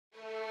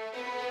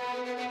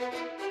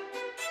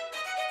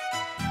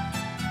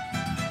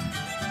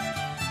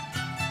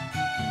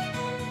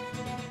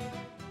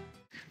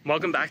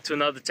Welcome back to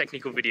another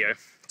technical video.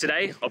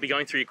 Today, I'll be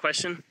going through your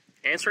question,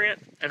 answering it,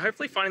 and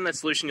hopefully finding that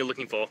solution you're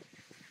looking for.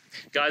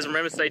 Guys,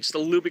 remember to stay just a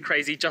little bit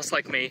crazy, just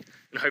like me,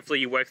 and hopefully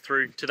you work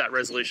through to that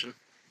resolution.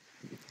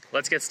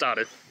 Let's get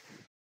started.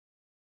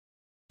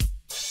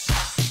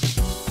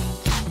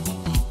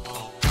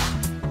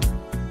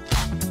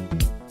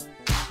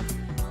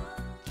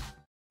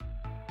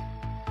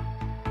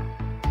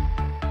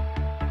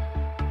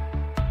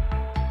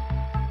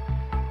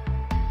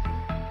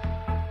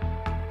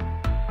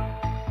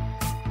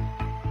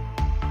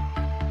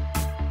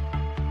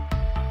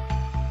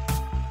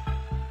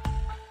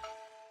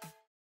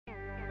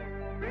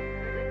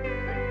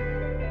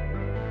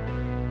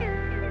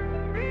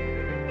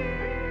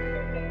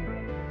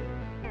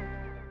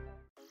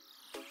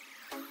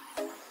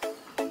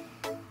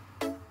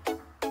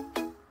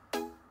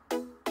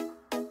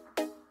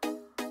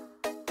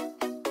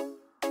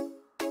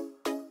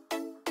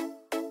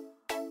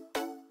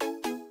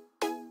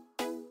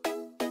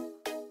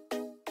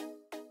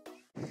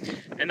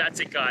 And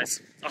that's it,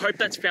 guys. I hope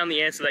that's found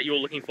the answer that you were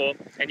looking for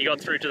and you got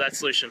through to that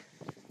solution.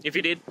 If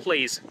you did,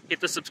 please hit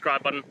the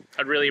subscribe button.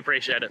 I'd really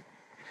appreciate it.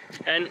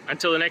 And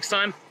until the next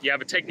time you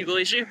have a technical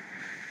issue,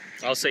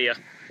 I'll see ya.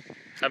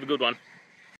 Have a good one.